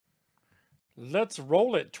Let's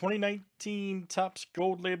roll it. 2019 Topps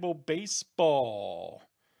Gold Label Baseball.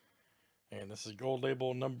 And this is Gold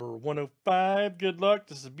Label number 105. Good luck.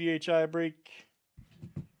 This is a BHI break.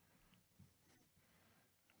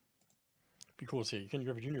 Be cool to see. Ken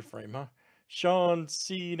Griffey Jr. frame, huh? Sean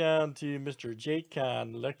C. down to Mr. J.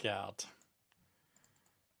 Con. Look out.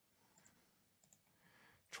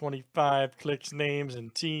 25 clicks, names,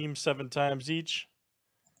 and teams 7 times each.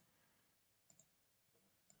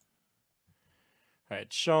 All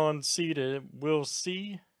right, Sean C. to Will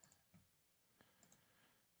C.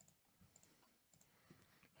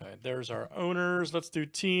 All right, there's our owners. Let's do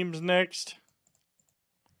teams next.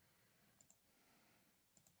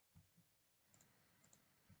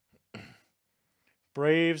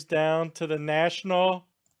 Braves down to the National.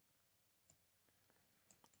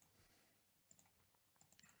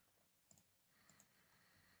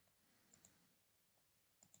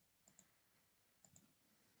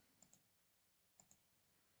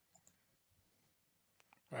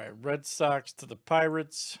 All right, Red Sox to the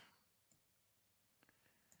Pirates.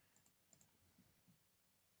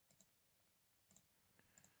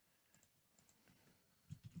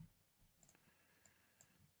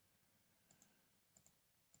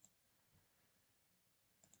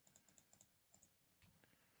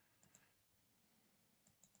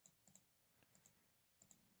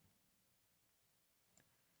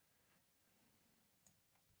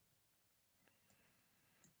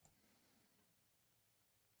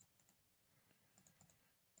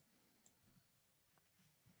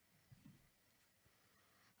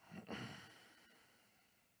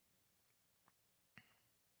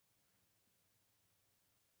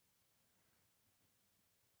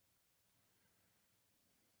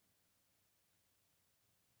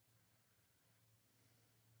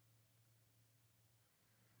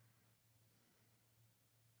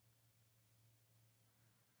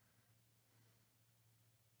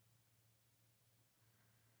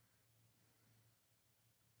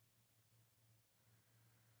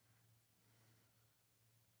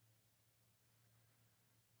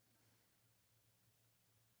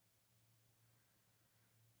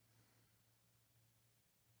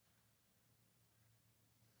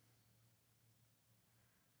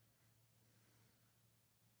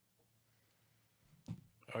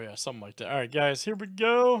 Oh, yeah, something like that. All right, guys, here we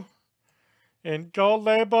go. And Gold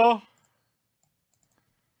Label.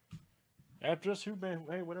 Address, who, man?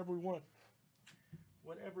 Hey, whatever we want.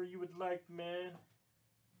 Whatever you would like, man.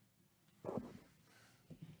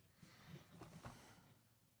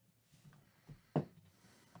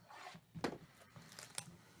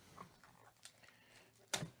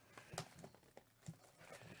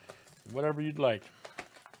 Whatever you'd like.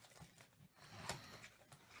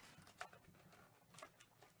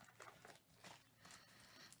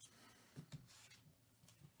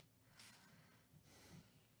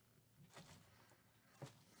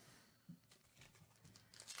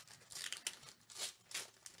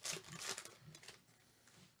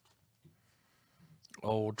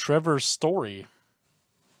 Oh, Trevor's Story.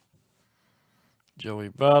 Joey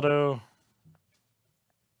Votto.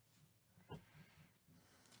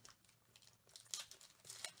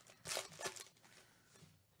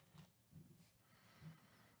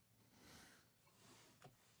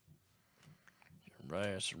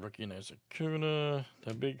 Rice, rookie, nice Acuna.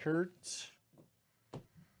 The Big Hurts.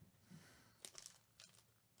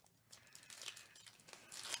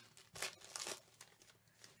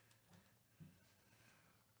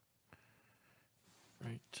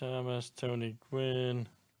 Right, Thomas, Tony Gwynn.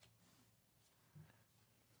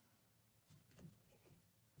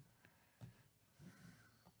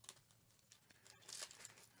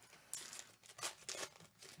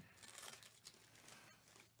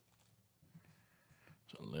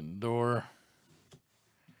 Lindor.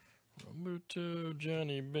 Romuto,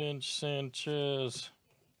 Johnny Bench, Sanchez.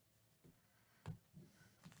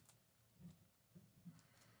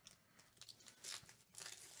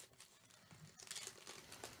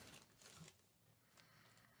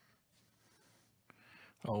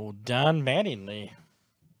 Oh, Don Mattingly.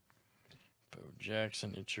 Bo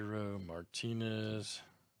Jackson, Ichiro, Martinez.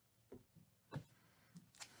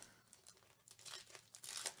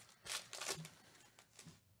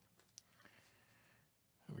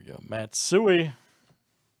 Here we go, Matsui.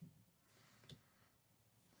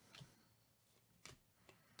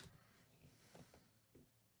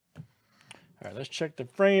 All right, let's check the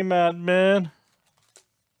frame out, man.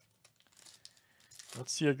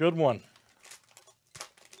 Let's see a good one.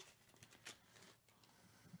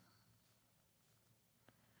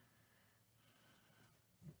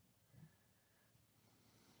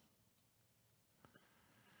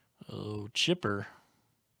 Oh, Chipper.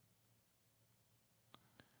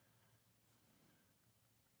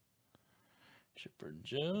 Chipper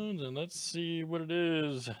Jones, and let's see what it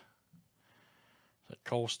is. That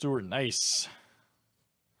Cole Stewart, nice.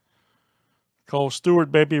 Cole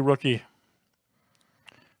Stewart, baby, rookie.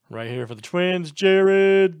 Right here for the Twins,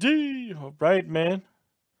 Jared D. All right, man.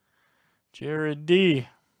 Jared D.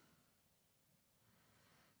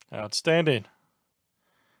 Outstanding.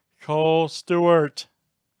 Cole Stewart.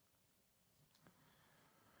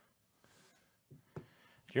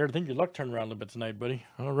 Jared, I think your luck turned around a little bit tonight, buddy.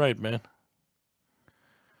 All right, man.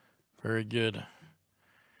 Very good.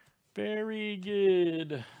 Very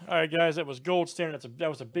good. All right, guys, that was Gold Standard. That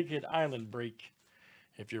was a Big Hit Island break.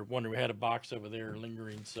 If you're wondering, we had a box over there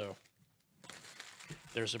lingering, so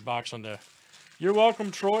there's a box on the... You're welcome,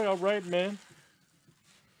 Troy. All right, man.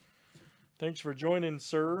 Thanks for joining,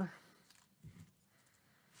 sir.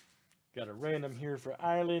 Got a random here for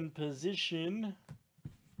Island position.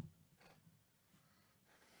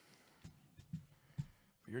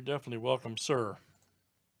 You're definitely welcome, sir.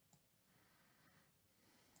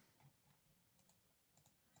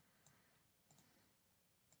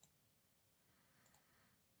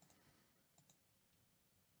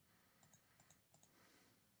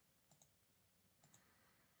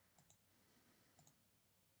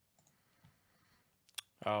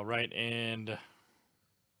 All right, and let's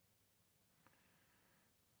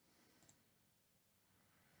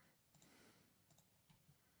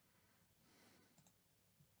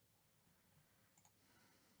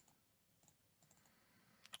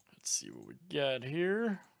see what we got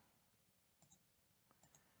here.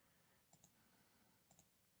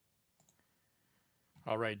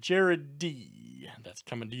 All right, Jared D. That's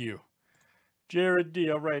coming to you. Jared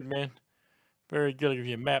D. All right, man. Very good. I'll give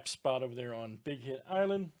you a map spot over there on Big Hit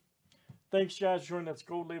Island. Thanks, guys, for joining. That's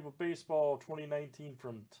Gold Label Baseball 2019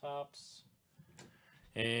 from Topps.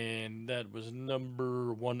 And that was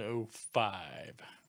number 105.